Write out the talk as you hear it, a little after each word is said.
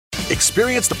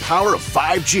Experience the power of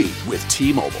 5G with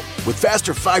T-Mobile. With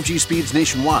faster 5G speeds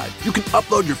nationwide, you can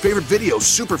upload your favorite videos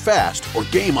super fast or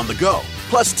game on the go.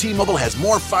 Plus, T-Mobile has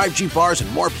more 5G bars in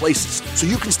more places, so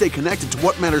you can stay connected to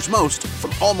what matters most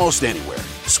from almost anywhere.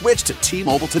 Switch to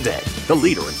T-Mobile today, the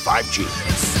leader in 5G.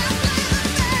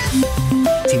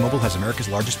 T-Mobile has America's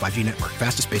largest 5G network,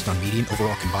 fastest based on median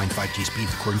overall combined 5G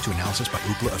speeds, according to analysis by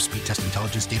Ookla of Speed Test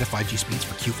Intelligence data. 5G speeds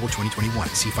for Q4 2021.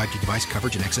 See 5G device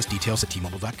coverage and access details at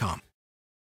T-Mobile.com.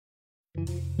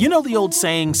 You know the old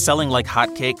saying, selling like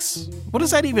hotcakes? What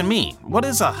does that even mean? What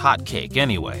is a hotcake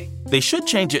anyway? They should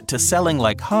change it to selling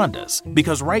like Hondas,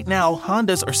 because right now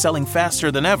Hondas are selling faster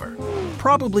than ever.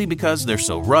 Probably because they're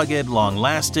so rugged,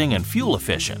 long-lasting, and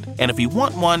fuel-efficient. And if you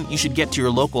want one, you should get to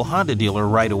your local Honda dealer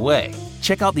right away.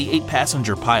 Check out the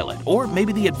 8-passenger Pilot, or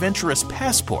maybe the adventurous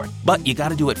Passport. But you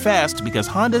gotta do it fast because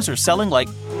Hondas are selling like,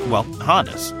 well,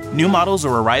 Hondas. New models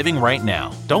are arriving right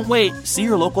now. Don't wait. See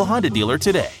your local Honda dealer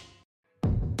today.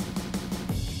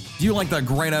 Do you like the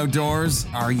great outdoors?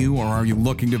 Are you or are you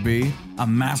looking to be a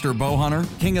master bow hunter?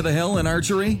 King of the hill in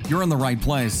archery? You're in the right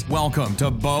place. Welcome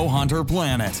to Bow Hunter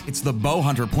Planet. It's the Bow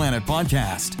Hunter Planet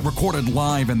podcast, recorded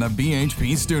live in the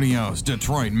BHP Studios,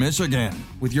 Detroit, Michigan,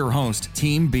 with your host,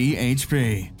 Team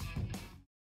BHP.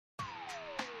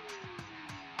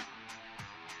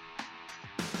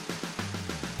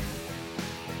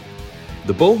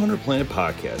 The Bow Hunter Planet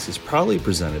podcast is proudly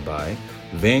presented by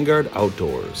Vanguard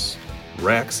Outdoors,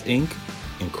 Rax Inc.,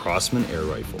 and Crossman Air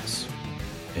Rifles.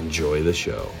 Enjoy the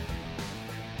show.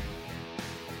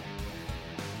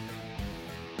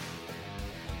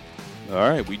 All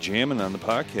right, we jamming on the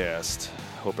podcast.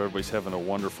 Hope everybody's having a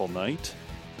wonderful night.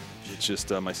 It's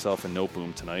just myself and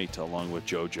Nopoom tonight, along with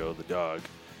Jojo the dog.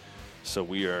 So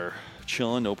we are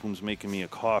chilling. Nopoom's making me a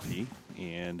coffee,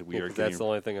 and we are getting... That's the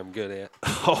only thing I'm good at.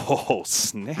 Oh,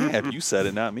 snap. You said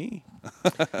it, not me.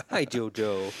 Hi,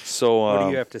 Jojo. So, what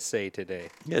do you have to say today?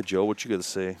 Yeah, Joe, what you got to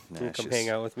say? Can you come hang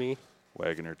out with me?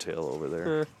 Wagging her tail over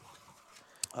there.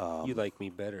 You like me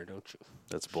better, don't you?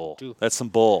 That's bull. That's some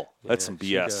bull. Yeah, that's some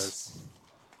BS. Does.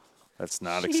 That's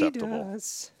not She acceptable.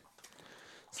 Does.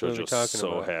 Jojo's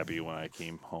so about? happy when I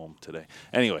came home today.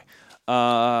 Anyway,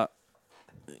 yeah,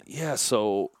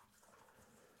 so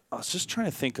I was just trying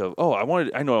to think of, I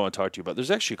know I want to talk to you about. There's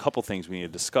actually a couple things we need to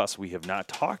discuss we have not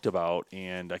talked about,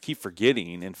 and I keep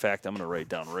forgetting. In fact, I'm going to write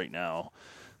down right now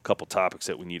a couple topics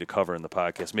that we need to cover in the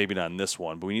podcast. Maybe not in this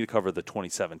one, but we need to cover the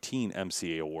 2017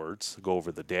 MCA Awards, go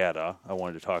over the data. I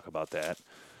wanted to talk about that.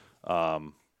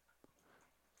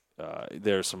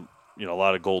 There's some, a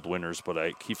lot of gold winners, but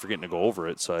I keep forgetting to go over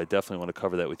it, so I definitely want to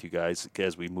cover that with you guys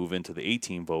as we move into the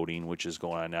 18 voting, which is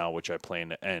going on now, which I plan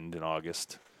to end in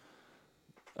August.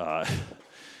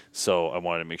 So I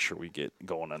wanted to make sure we get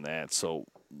going on that. So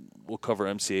we'll cover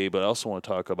MCA, but I also want to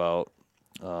talk about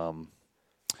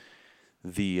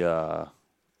the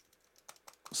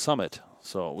summit.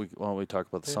 So why don't we talk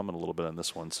about the summit a little bit on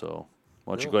this one? So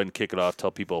why don't you go ahead and kick it off, tell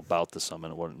people about the summit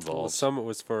and what it involves. Well, the summit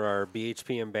was for our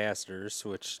BHP ambassadors,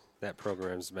 which that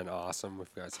program's been awesome.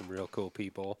 We've got some real cool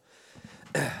people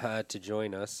to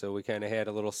join us. So we kind of had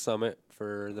a little summit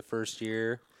for the first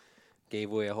year. Gave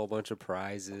away a whole bunch of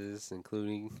prizes,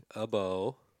 including a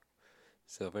bow.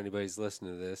 So if anybody's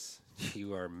listening to this,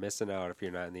 you are missing out if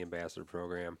you're not in the ambassador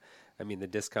program. I mean, the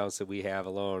discounts that we have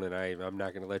alone, and I'm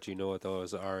not going to let you know what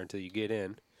those are until you get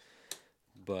in.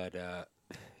 But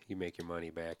you make your money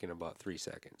back in about 3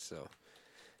 seconds. So,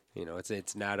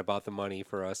 it's not about the money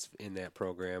for us in that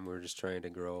program. We're just trying to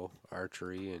grow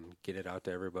archery and get it out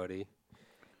to everybody.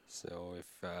 So if,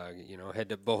 head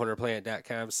to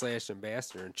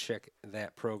bowhunterplanet.com/ambassador and check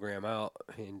that program out,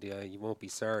 and you won't be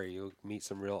sorry. You'll meet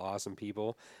some real awesome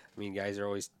people. I mean, guys are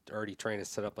already trying to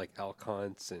set up like elk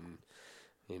hunts, and,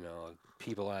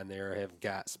 people on there have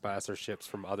got sponsorships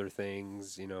from other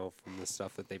things, from the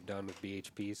stuff that they've done with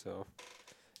BHP. So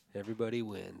everybody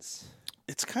wins.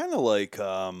 It's kind of like,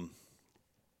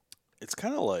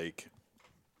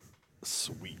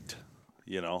 sweet,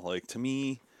 like to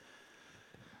me,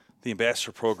 the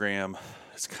ambassador program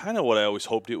is kind of what I always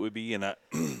hoped it would be, and I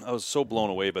was so blown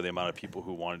away by the amount of people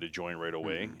who wanted to join right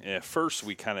away. Mm-hmm. And at first,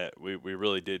 we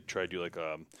really did try to do like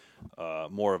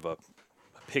more of a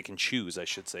pick and choose, I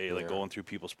should say, like going through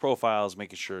people's profiles,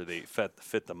 making sure they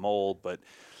fit the mold. But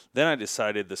then I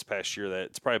decided this past year that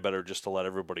it's probably better just to let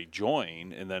everybody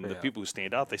join, and then the people who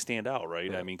stand out, they stand out,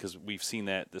 right? Yeah. I mean, because we've seen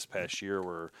that this past year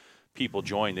where people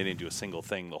joined, they didn't do a single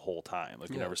thing the whole time.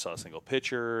 Like, you never saw a single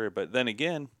picture. But then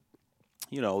again,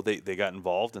 they got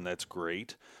involved, and that's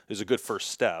great. It was a good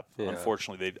first step. Yeah.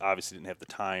 Unfortunately, they obviously didn't have the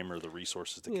time or the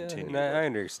resources to continue. And I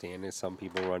understand that some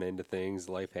people run into things,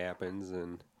 life happens,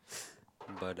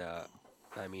 but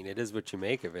I mean, it is what you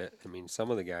make of it. I mean,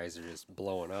 some of the guys are just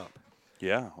blowing up.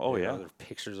 Yeah. Oh, You yeah. know, their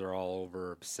pictures are all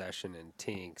over Obsession and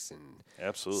Tinks and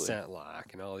Absolutely.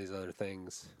 Scentlock and all these other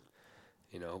things.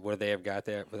 You know, would they have got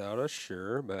that without us?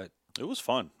 Sure, but It was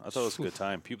fun. I thought it was a good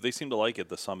time. People, they seemed to like it.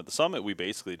 The summit, we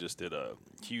basically just did a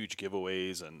huge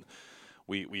giveaways, and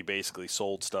we basically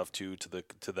sold stuff to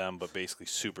them, but basically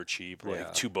super cheap, like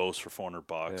Yeah. 2 bows for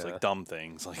 $400, Yeah. like dumb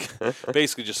things, like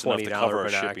basically just enough to cover our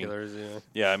shipping. binoculars. Yeah.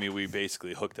 Yeah, I mean, we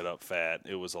basically hooked it up fat.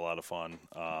 It was a lot of fun.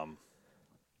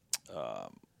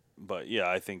 But yeah,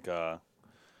 I think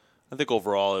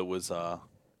overall it was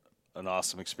an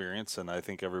awesome experience, and I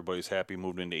think everybody's happy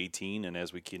moving into 18, and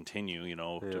as we continue,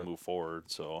 to move forward.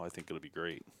 So I think it'll be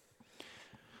great.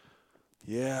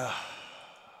 Yeah.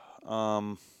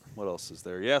 What else is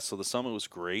there? Yeah, so the summit was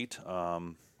great.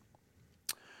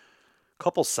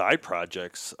 Couple side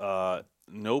projects.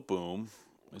 No Boom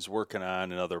is working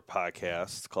on another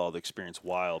podcast called Experience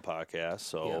Wild Podcast.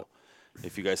 So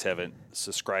if you guys haven't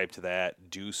subscribed to that,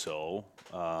 do so.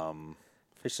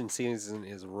 Fishing season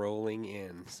is rolling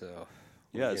in, so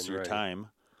Yeah, it's your ready. time.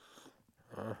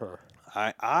 Uh-huh.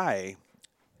 I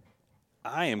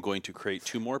am going to create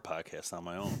 2 more podcasts on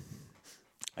my own.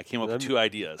 I came up with 2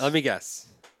 ideas. Let me guess.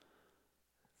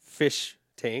 Fish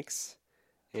tanks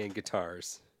and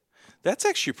guitars. That's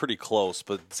actually pretty close,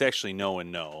 but it's actually no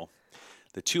and no.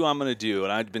 The 2 I'm going to do,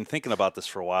 and I've been thinking about this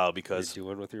for a while because You're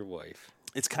doing with your wife.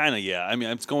 it's kind of, I mean,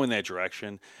 it's going that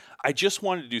direction. I just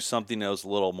wanted to do something that was a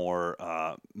little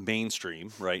more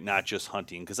mainstream, right? Not just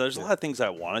hunting, because there's a lot of things I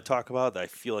want to talk about that I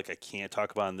feel like I can't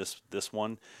talk about in this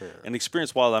one. Yeah. And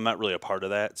Experience Wild, I'm not really a part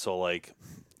of that, so like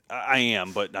I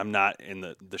am, but I'm not in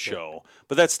the show.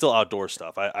 But that's still outdoor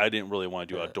stuff. I didn't really want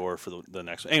to do outdoor for the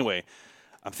next one. Anyway,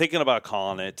 I'm thinking about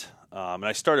calling it, and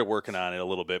I started working on it a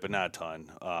little bit, but not a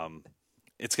ton.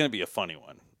 It's going to be a funny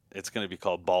one. It's going to be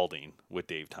called Balding with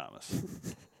Dave Thomas.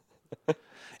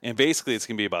 And basically it's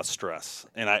going to be about stress.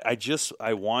 And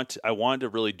I wanted to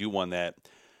really do one that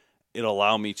it'll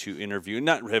allow me to interview,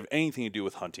 not have anything to do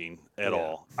with hunting at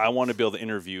all. I want to be able to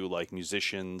interview like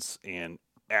musicians and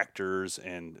actors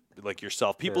and like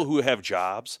yourself, people who have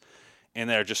jobs and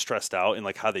they're just stressed out and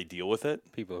like how they deal with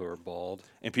it. People who are bald.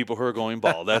 And people who are going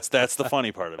bald. That's the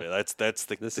funny part of it. That's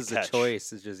the This the is catch. a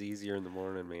choice. It's just easier in the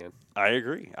morning, man. I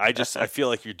agree. I feel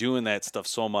like you're doing that stuff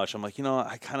so much. I'm like,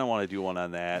 I kind of want to do one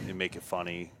on that and make it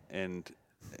funny. And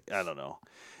I don't know.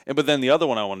 But then the other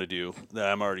one I want to do that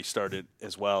I'm already started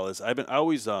as well is I've been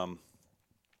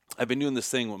doing this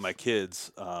thing with my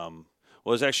kids.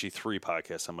 Well, there's actually 3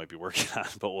 podcasts I might be working on,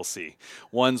 but we'll see.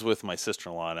 One's with my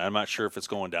sister-in-law, and I'm not sure if it's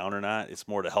going down or not. It's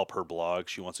more to help her blog.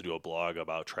 She wants to do a blog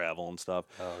about travel and stuff.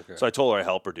 Oh, okay. So I told her I'd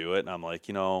help her do it, and I'm like,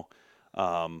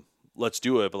 let's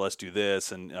do it, but let's do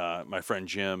this. And my friend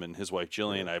Jim and his wife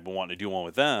Jillian, I've been wanting to do one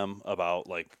with them about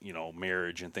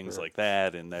marriage and things like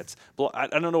that. And I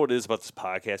don't know what it is about this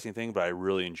podcasting thing, but I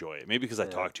really enjoy it. Maybe because I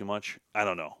talk too much. I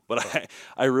don't know, but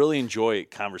I really enjoy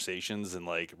conversations and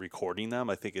like recording them.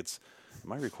 I think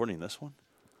am I recording this one?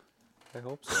 I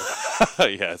hope so.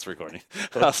 Yeah, it's recording.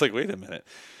 I was like, wait a minute.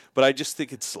 But I just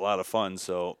think it's a lot of fun.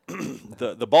 So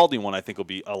the Balding one I think will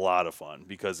be a lot of fun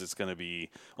because it's going to be,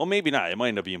 well, maybe not. It might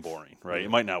end up being boring, right?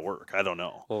 It might not work. I don't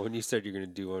know. Well, when you said you're going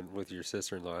to do one with your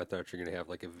sister-in-law, I thought you were going to have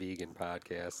like a vegan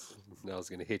podcast. And I was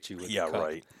going to hit you with Yeah, the cup.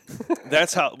 right.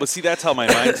 That's how my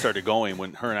mind started going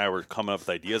when her and I were coming up with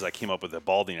ideas. I came up with a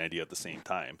Balding idea at the same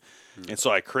time. And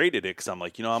so I created it because I'm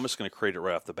like, I'm just going to create it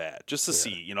right off the bat just to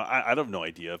see, I have no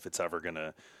idea if it's ever going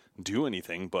to do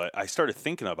anything, but I started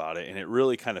thinking about it and it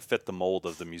really kind of fit the mold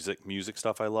of the music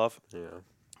stuff I love. Yeah.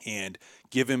 And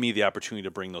giving me the opportunity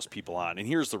to bring those people on. And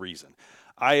here's the reason.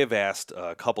 I have asked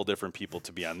a couple different people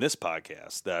to be on this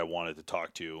podcast that I wanted to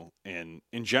talk to in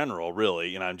general,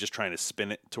 really, and I'm just trying to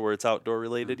spin it to where it's outdoor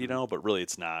related, but really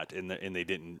it's not. And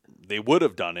they would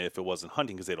have done it if it wasn't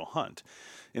hunting because they don't hunt.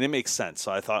 And it makes sense.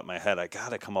 So I thought in my head, I got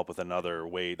to come up with another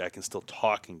way that I can still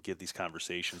talk and get these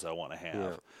conversations I want to have.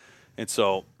 Yeah. And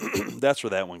so that's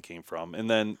where that one came from. And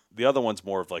then the other one's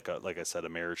more of like I said, a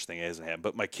marriage thing. It hasn't happened.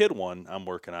 But my kid one I'm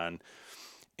working on.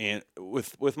 And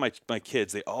with my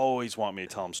kids, they always want me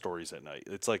to tell them stories at night.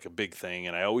 It's like a big thing.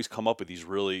 And I always come up with these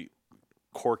really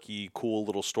quirky, cool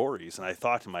little stories. And I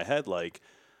thought in my head, like,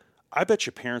 I bet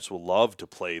your parents will love to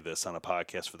play this on a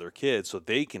podcast for their kids so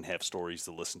they can have stories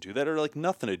to listen to that are like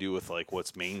nothing to do with like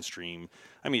what's mainstream.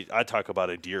 I mean, I talk about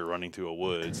a deer running through a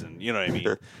woods and you know what I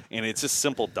mean? And it's just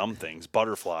simple, dumb things,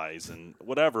 butterflies and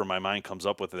whatever my mind comes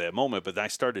up with at that moment. But then I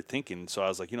started thinking, so I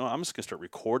was like, I'm just going to start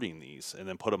recording these and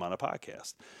then put them on a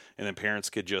podcast. And then parents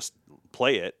could just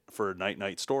play it for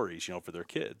night stories, for their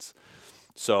kids.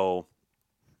 So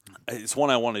It's one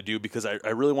I want to do because I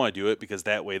really want to do it because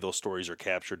that way those stories are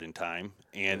captured in time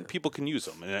and people can use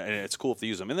them and it's cool if they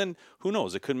use them. And then who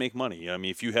knows, it could make money. I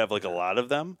mean, if you have like a lot of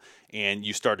them and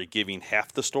you started giving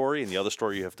half the story and the other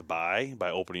story you have to buy by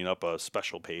opening up a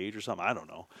special page or something, I don't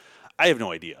know. I have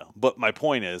no idea. But my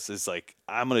point is like,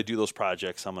 I'm going to do those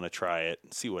projects. I'm going to try it,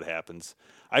 see what happens.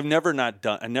 I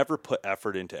never put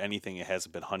effort into anything that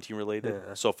hasn't been hunting related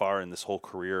so far in this whole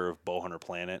career of Bowhunter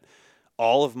Planet.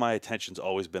 All of my attention's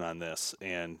always been on this,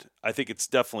 and I think it's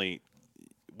definitely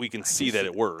we can see that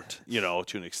it worked,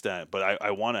 to an extent. But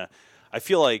I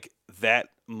feel like that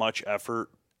much effort,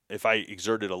 if I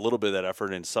exerted a little bit of that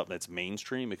effort in something that's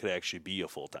mainstream, it could actually be a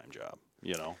full-time job.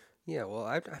 Yeah, well,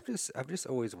 I've just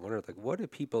always wondered, like, what do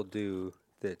people do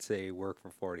that say work for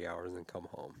 40 hours and come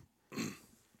home?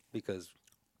 Because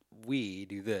we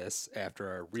do this after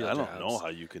our real jobs. I don't know how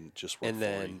you can just work and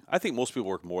 40. then, I think most people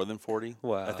work more than 40.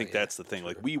 Well, I think yeah, that's the thing. sure.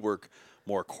 Like we work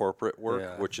more corporate work,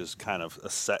 Yeah. which is kind of a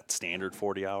set standard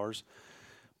 40 hours.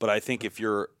 But I think if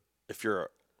you're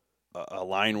a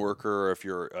line worker, or if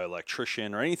you're an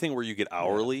electrician or anything where you get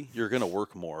hourly, you're going to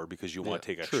work more because you want to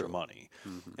take extra money.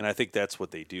 Mm-hmm. And I think that's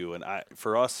what they do. And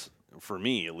for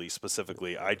me at least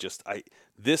specifically,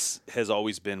 this has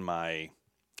always been my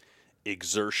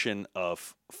exertion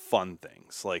of fun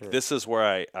things. Like this is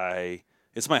where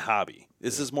it's my hobby.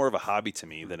 This is more of a hobby to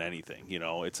me than anything.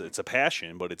 It's a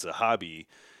passion, but it's a hobby.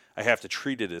 I have to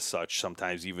treat it as such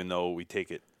sometimes, even though we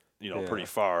take it, pretty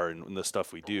far in the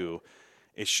stuff we do.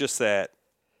 It's just that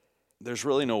there's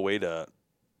really no way to.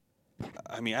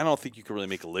 I mean, I don't think you can really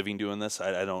make a living doing this.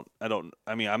 I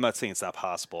mean, I'm not saying it's not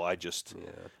possible.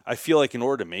 I feel like in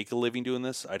order to make a living doing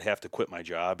this, I'd have to quit my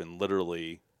job and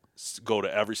literally go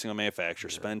to every single manufacturer,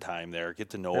 spend time there, get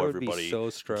to know everybody, so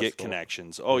get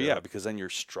connections. Oh yeah, because then you're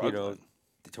struggling.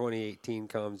 The 2018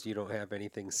 comes, you don't have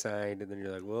anything signed, and then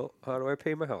you're like, well, how do I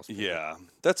pay my house payment? Yeah,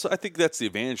 I think that's the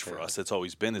advantage for us. It's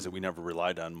always been is that we never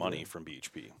relied on money from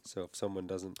BHP. So if someone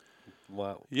doesn't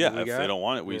want, if they don't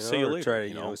want it, we say you later.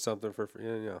 Try to something for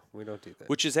free. We don't do that.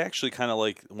 Which is actually kind of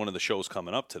like one of the shows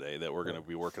coming up today that we're going to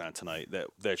be working on tonight.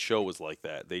 That show was like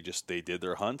that. They did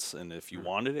their hunts, and if you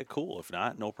wanted it, cool. If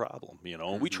not, no problem.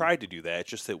 And we tried to do that. It's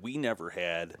just that we never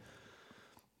had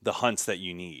the hunts that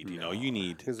you need. You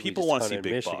need people want to see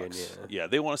big bucks. Yeah,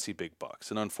 they want to see big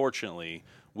bucks, and unfortunately,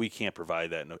 we can't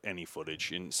provide that in any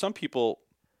footage. And some people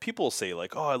say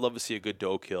like, "Oh, I'd love to see a good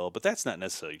doe kill," but that's not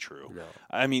necessarily true. No.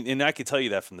 I mean, and I can tell you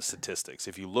that from the statistics.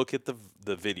 If you look at the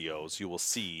videos, you will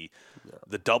see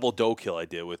the double doe kill I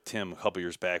did with Tim a couple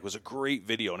years back was a great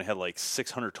video, and it had like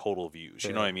 600 total views.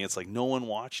 You know what I mean? It's like no one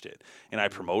watched it, and I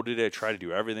promoted it. I tried to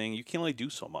do everything. You can only do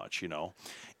so much,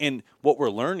 And what we're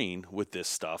learning with this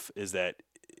stuff is that.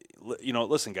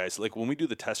 Listen, guys, like when we do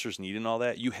the testers need and all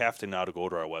that, you have to now to go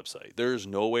to our website. There's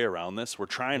no way around this. We're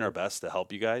trying our best to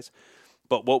help you guys.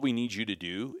 But what we need you to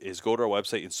do is go to our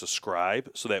website and subscribe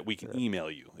so that we can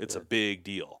email you. It's a big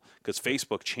deal because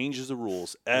Facebook changes the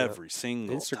rules every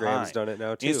single time. Instagram's done it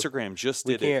now, too. Instagram just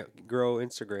did it. We can't grow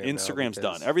Instagram Instagram's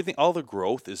now done. Everything, all the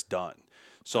growth is done.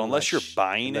 So unless you're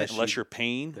buying it, unless you're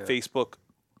paying Facebook,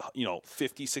 $50,000,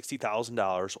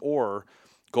 $60,000 or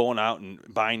going out and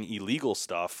buying illegal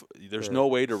stuff, there's no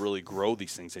way to really grow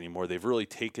these things anymore. They've really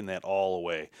taken that all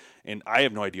away, and I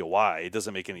have no idea why. It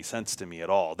doesn't make any sense to me at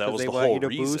all. That was the whole reason. They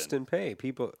want you to boost and pay.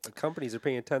 Companies are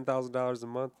paying $10,000 a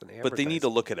month in advertising. But they need to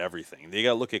look at everything. They got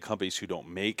to look at companies who don't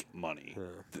make money,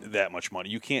 that much money.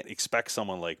 You can't expect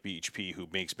someone like BHP who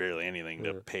makes barely anything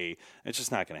to pay. It's just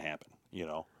not going to happen.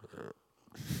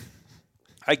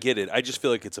 I get it. I just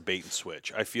feel like it's a bait and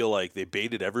switch. I feel like they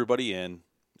baited everybody in.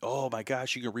 Oh my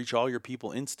gosh, you can reach all your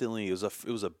people instantly. It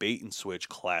was a bait and switch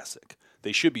classic.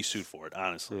 They should be sued for it,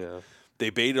 honestly. Yeah.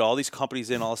 They baited all these companies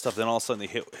in, all this stuff. Then all of a sudden they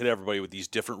hit everybody with these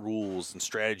different rules and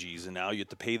strategies, and now you have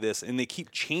to pay this. And they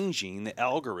keep changing the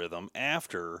algorithm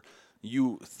after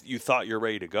you thought you're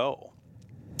ready to go.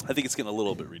 I think it's getting a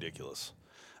little bit ridiculous.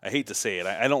 I hate to say it.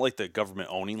 I don't like the government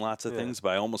owning lots of things, but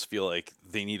I almost feel like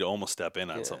they need to almost step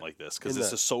in on something like this because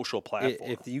it's a social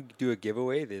platform. If you do a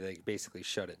giveaway, they basically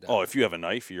shut it down. Oh, if you have a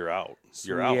knife, you're out.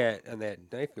 You're out. On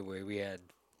that knife giveaway, we had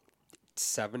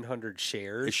 700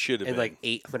 shares it should have and been. like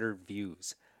 800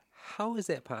 views. How is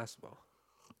that possible?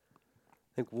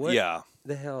 Like what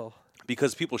the hell?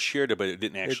 Because people shared it, but it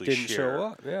didn't actually share. Show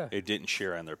up, yeah. It didn't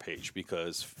share on their page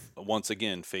because, once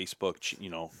again, Facebook,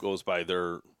 goes by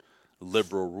their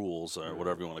liberal rules or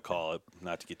whatever you want to call it.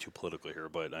 Not to get too political here,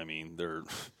 but I mean they're.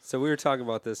 So we were talking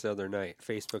about this the other night.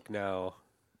 Facebook now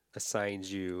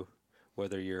assigns you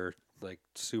whether you're like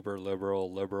super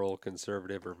liberal,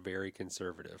 conservative, or very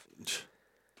conservative.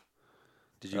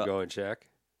 Did you go and check?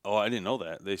 Oh, I didn't know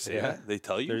that. They say that? They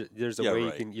tell you? There's a Yeah, way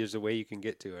right. there's a way you can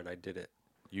get to it. I did it.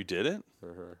 You did it?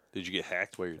 Uh-huh. Did you get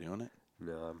hacked while you're doing it?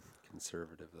 No, I'm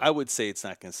conservative. Though. I would say it's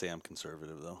not going to say I'm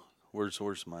conservative, though. Where's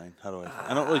mine? How do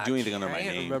I don't really do anything under my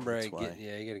name. Remember, that's why.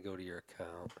 you got to go to your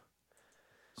account.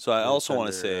 So I also want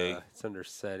to say it's under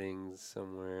settings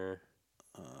somewhere.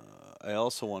 I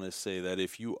also want to say that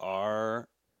if you are,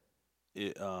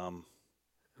 It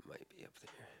might be up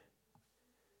there.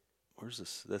 where's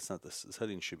this? That's not this. The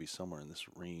setting should be somewhere in this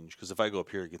range. Because if I go up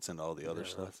here, it gets into all the other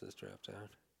stuff. Let's just drop down.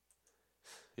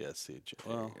 Yeah, let's see.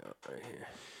 There Well, you go, right here.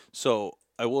 so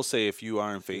I will say if you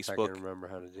are on See if I Facebook, can remember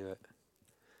how to do it.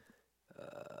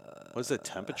 what's that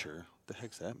temperature? What the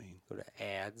heck's that mean? Go to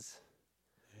ads.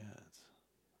 Yeah, it's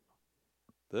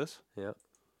this. Yep.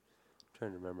 I'm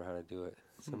trying to remember how to do it.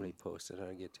 Somebody posted how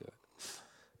to get to it.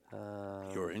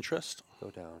 Your interest? Go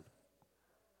down.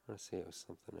 I want to see it was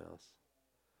something else.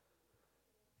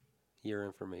 Your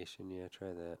information. Yeah, try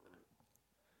that.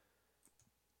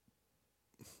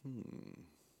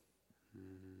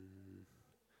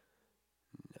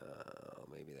 No,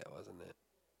 maybe that wasn't it.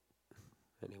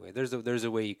 Anyway, there's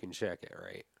a way you can check it,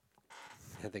 right?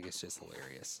 I think it's just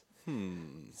hilarious.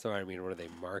 So I mean, what do they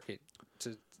market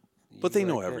to? But they you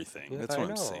know like that? everything. Yeah, That's I what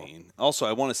I'm know. saying. Also,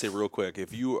 I want to say real quick,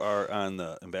 if you are on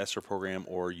the ambassador program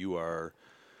or you are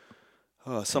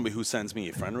somebody who sends me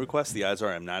a friend request, the odds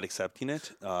are I'm not accepting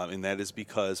it, and that is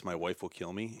because my wife will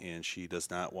kill me, and she does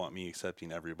not want me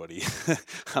accepting everybody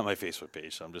on my Facebook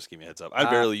page. So I'm just giving you a heads up. I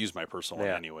barely use my personal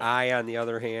one anyway. I, on the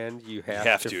other hand, you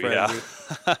have to friend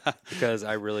me because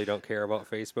I really don't care about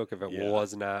Facebook. If it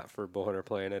was not for Bowhunter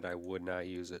Planet, I would not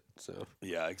use it. So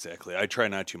yeah, exactly. I try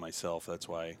not to myself. That's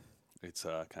why it's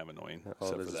kind of annoying. all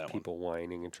Except it for is that one. people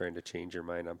whining and trying to change your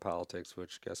mind on politics,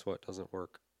 which guess what doesn't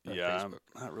work. On Yeah, Facebook.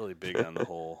 I'm not really big on the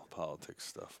whole politics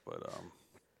stuff, but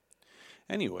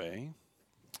anyway,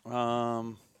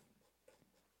 I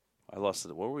lost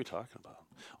it. What were we talking about?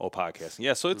 Oh, podcasting.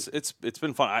 Yeah, so it's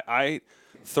been fun. I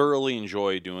thoroughly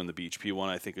enjoy doing the BHP one.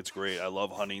 I think it's great. I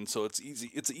love hunting, so it's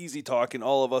easy. It's easy talking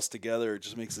all of us together. It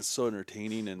just makes it so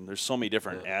entertaining, and there's so many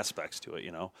different aspects to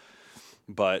it,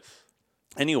 But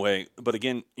anyway, but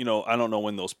again, I don't know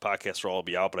when those podcasts will all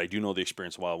be out, but I do know the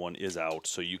Experience Wild one is out,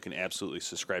 so you can absolutely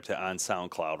subscribe to it on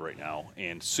SoundCloud right now,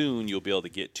 and soon you'll be able to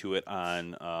get to it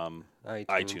on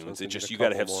iTunes. It just you got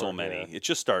to have so many. Yeah. It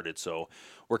just started, so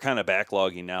we're kind of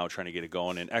backlogging now, trying to get it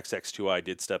going. And XX2I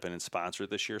did step in and sponsor it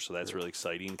this year, so that's really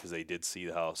exciting because they did see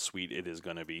how sweet it is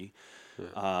going to be.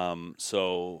 Yeah.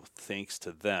 So thanks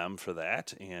to them for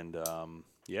that, and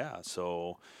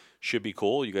so. Should be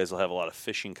cool. You guys will have a lot of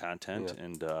fishing content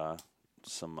and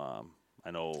some. I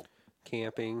know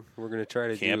camping. We're gonna try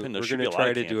to camping. We're gonna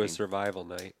try to do a survival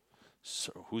night.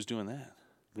 So who's doing that?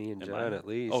 Me and John, at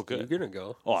least. Oh, good. You're gonna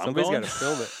go. Oh, I'm Somebody's going. got to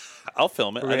film it. I'll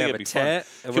film it. We're I gonna think have it'd be a tent.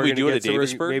 fun. Can we do it at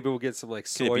Davisburg? Maybe we'll get some like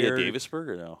Sawyer. Sawyer. Can it be at Davisburg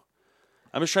or no?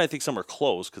 I'm just trying to think somewhere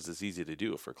close because it's easy to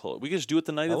do it for close. We can just do it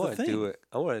the night of the thing.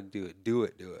 I want to do it. Do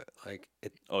it. Like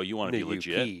it. Oh, you want to be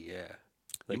legit? Yeah.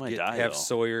 Like you might die, have though.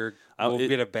 Sawyer. We'll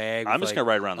get a bag. I'm just gonna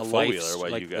ride around the four-wheeler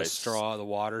while like you guys. The straw, the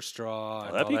water straw.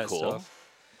 Oh, that'd be that cool. Stuff.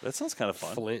 That sounds kind of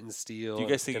fun. Flint and steel. Do you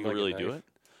guys think you can really do it?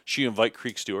 Should you invite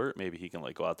Creek Stewart? Maybe he can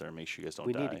go out there and make sure you guys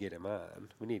don't die. We need to get him on.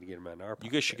 We need to get him on our podcast. You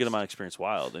guys should get him on Experience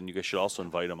Wild, and you guys should also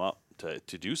invite him up to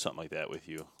do something like that with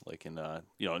you. Like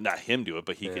not him do it,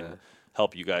 but he can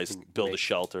help you guys build a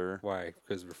shelter. Why?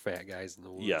 Because we're fat guys in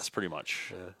the woods. Yes, pretty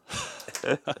much.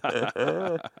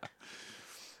 Yeah.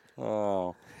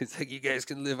 Oh, it's like you guys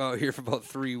can live out here for about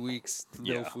 3 weeks,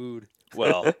 no food.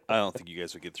 Well, I don't think you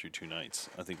guys would get through 2 nights.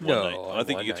 I think one night. I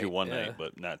think you get through one night,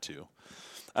 but not 2.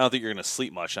 I don't think you're going to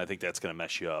sleep much, and I think that's going to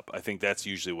mess you up. I think that's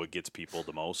usually what gets people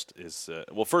the most is,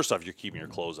 first off, you're keeping your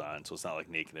clothes on, so it's not like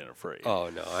naked and afraid. Oh,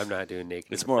 no, I'm not doing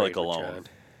naked It's and more afraid like with alone, John.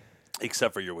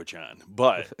 Except for you're with John.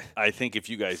 But I think if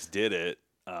you guys did it,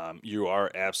 you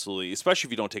are absolutely, especially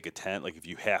if you don't take a tent, like if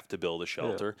you have to build a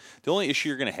shelter. Yeah. The only issue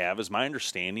you're going to have is my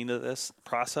understanding of this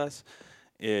process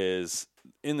is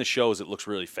in the shows it looks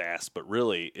really fast, but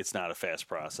really it's not a fast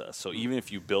process. So even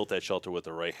if you built that shelter with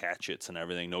the right hatchets and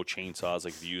everything, no chainsaws,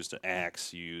 like if you used an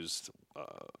axe, you used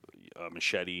a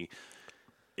machete,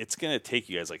 it's going to take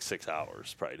you guys like 6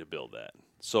 hours probably to build that.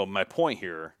 So my point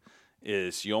here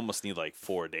is you almost need like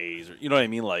 4 days, or you know what I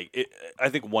mean? Like I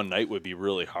think one night would be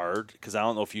really hard because I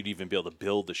don't know if you'd even be able to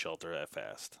build the shelter that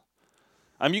fast.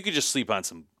 I mean, you could just sleep on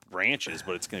some branches,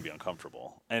 but it's going to be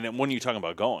uncomfortable. And then when are you talking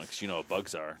about going? Because you know what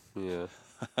bugs are. Yeah.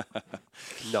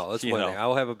 No, that's one thing.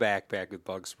 I'll have a backpack with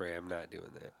bug spray. I'm not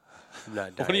doing that. I'm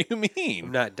not dying. What do you mean?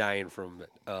 I'm not dying from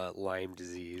Lyme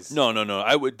disease. No.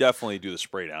 I would definitely do the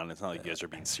spray down. It's not like you guys are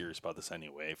being serious about this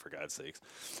anyway, for God's sakes.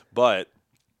 But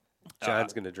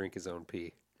John's going to drink his own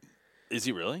pee. Is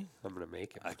he really? I'm going to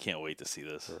make him. I can't wait to see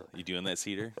this. You doing that,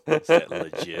 Cedar? Is that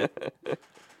legit?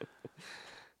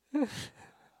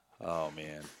 Oh,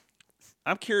 man.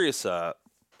 I'm curious.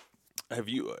 Have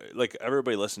you, like,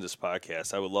 everybody listen to this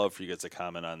podcast? I would love for you guys to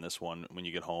comment on this one when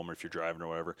you get home or if you're driving or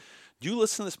whatever. Do you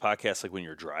listen to this podcast like when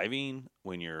you're driving,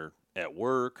 when you're at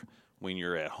work, when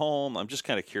you're at home? I'm just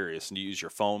kind of curious. And do you use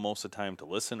your phone most of the time to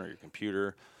listen or your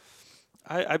computer?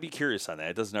 I'd be curious on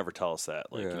that. It doesn't ever tell us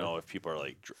that. Like, if people are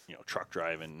like, truck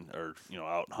driving or,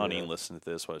 out hunting, listen to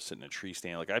this while sitting in a tree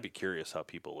stand. Like, I'd be curious how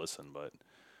people listen.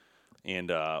 And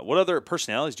what other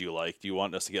personalities do you like? Do you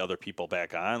want us to get other people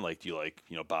back on? Like, do you like,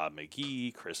 Bob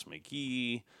McGee, Chris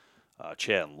McGee,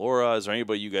 Chad and Laura? Is there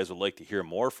anybody you guys would like to hear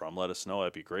more from? Let us know.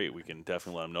 That'd be great. We can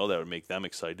definitely let them know. That would make them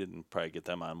excited and probably get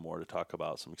them on more to talk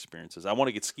about some experiences. I want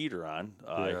to get Skeeter on.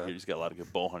 He's got a lot of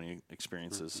good bow hunting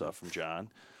experiences from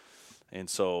John. And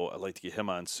so I'd like to get him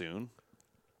on soon.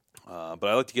 But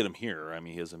I'd like to get him here. I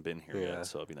mean, he hasn't been here yet,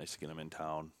 so it'd be nice to get him in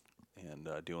town and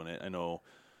doing it. I know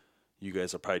you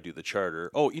guys will probably do the charter.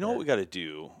 Oh, you know what we got to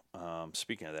do?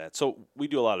 Speaking of that, so we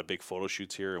do a lot of big photo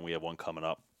shoots here, and we have one coming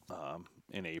up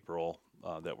in April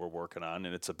that we're working on,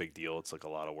 and it's a big deal. It's like a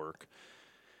lot of work.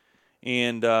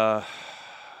 And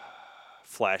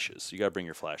flashes. You got to bring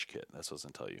your flash kit. That's what I was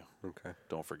going to tell you. Okay.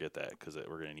 Don't forget that because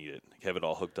we're going to need it. Have it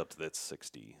all hooked up to that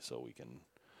 60 so we can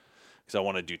 – because I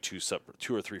want to do two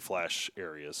or three flash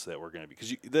areas that we're going to be –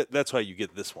 because that's why you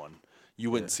get this one. You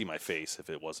wouldn't see my face if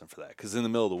it wasn't for that. Because in the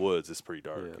middle of the woods, it's pretty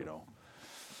dark,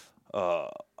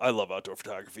 I love outdoor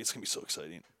photography. It's going to be so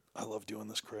exciting. I love doing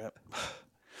this crap.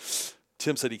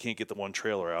 Tim said he can't get the one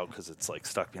trailer out because it's like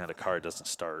stuck behind a car. It doesn't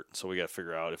start. So we got to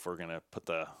figure out if we're going to put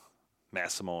the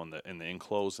Massimo in the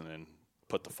enclosed and then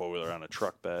put the four-wheeler on a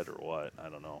truck bed or what. I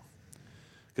don't know.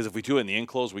 Because if we do it in the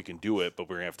enclosed, we can do it, but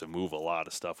we're going to have to move a lot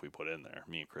of stuff we put in there.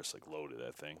 Me and Chris loaded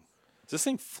that thing. Does this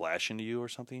thing flash into you or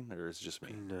something, or is it just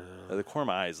me? No. The corner of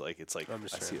my eyes, it's like I'm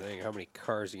just trying to think, how many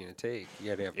cars are you going to take? You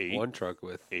got to have 8. one truck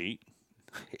with 8.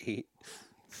 8.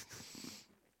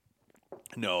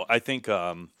 No, I think.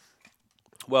 I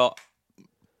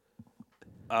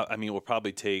mean, I'll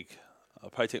probably take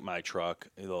my truck,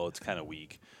 although it's kind of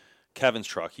weak. Kevin's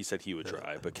truck, he said he would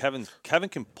drive, but Kevin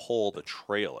can pull the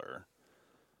trailer.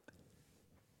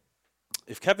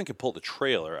 If Kevin could pull the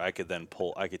trailer, I could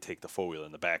take the four-wheeler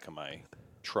in the back of my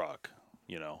truck,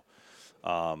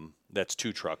 That's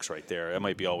 2 trucks right there. That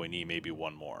might be all we need, maybe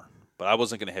one more. But I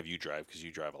wasn't going to have you drive because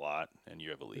you drive a lot and you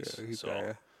have a lease.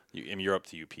 Yeah, you're up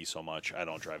to UP so much. I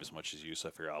don't drive as much as you, so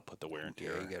I figure I'll put the wear and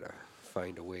tear. Yeah, you got to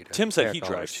find a way to Tim said he'd pack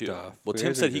all drive too. stuff. Well,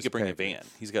 Tim said he could bring a van.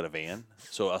 He's got a van.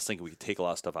 So I was thinking we could take a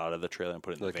lot of stuff out of the trailer and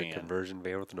put it in the van. Like a conversion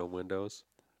van with no windows?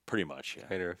 Pretty much, yeah.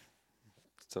 Kind of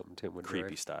something Tim would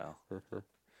Creepy drive. style.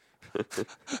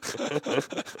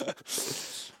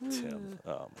 Tim.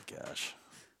 Oh, my gosh.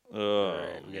 All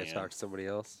right, we got to talk to somebody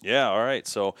else? Yeah, all right.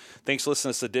 So thanks for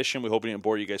listening to this edition. We hope we didn't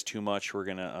bore you guys too much. We're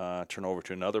going to turn over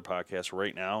to another podcast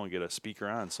right now and get a speaker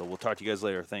on. So we'll talk to you guys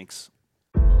later. Thanks.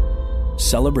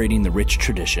 Celebrating the rich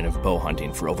tradition of bow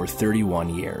hunting for over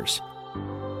 31 years,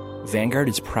 Vanguard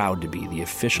is proud to be the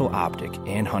official optic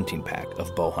and hunting pack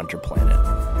of Bow Hunter Planet.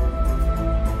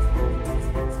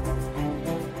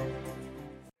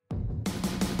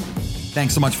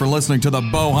 Thanks so much for listening to the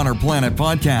Bow Hunter Planet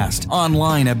podcast,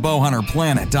 online at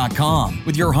bowhunterplanet.com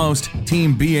with your host,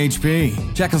 Team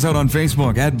BHP. Check us out on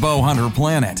Facebook at Bow Hunter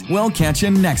Planet. We'll catch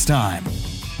you next time.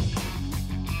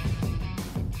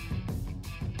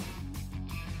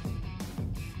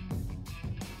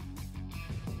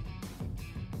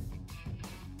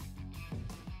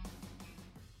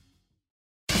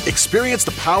 Experience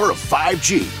the power of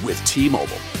 5G with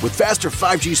T-Mobile. With faster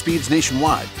 5G speeds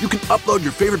nationwide, you can upload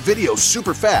your favorite videos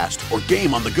super fast or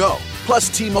game on the go. Plus,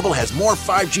 T-Mobile has more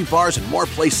 5G bars in more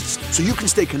places, so you can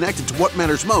stay connected to what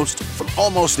matters most from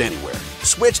almost anywhere.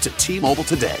 Switch to T-Mobile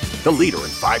today, the leader in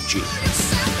 5G.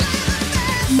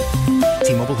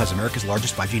 T-Mobile has America's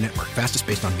largest 5G network, fastest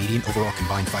based on median overall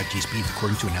combined 5G speeds,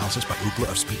 according to analysis by Ookla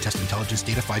of Speed Test Intelligence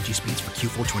data. 5G speeds for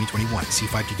Q4 2021. See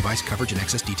 5G device coverage and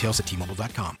access details at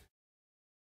T-Mobile.com.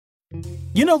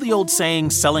 You know the old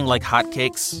saying, selling like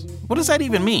hotcakes? What does that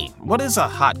even mean? What is a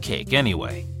hotcake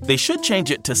anyway? They should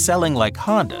change it to selling like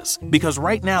Hondas, because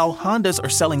right now Hondas are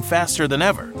selling faster than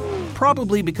ever.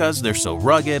 Probably because they're so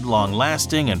rugged,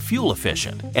 long-lasting, and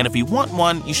fuel-efficient. And if you want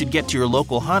one, you should get to your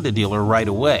local Honda dealer right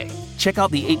away. Check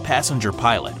out the 8-passenger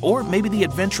Pilot, or maybe the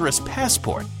adventurous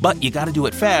Passport. But you gotta do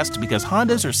it fast because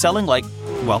Hondas are selling like,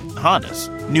 well, Hondas.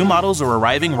 New models are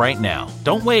arriving right now.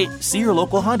 Don't wait. See your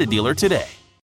local Honda dealer today.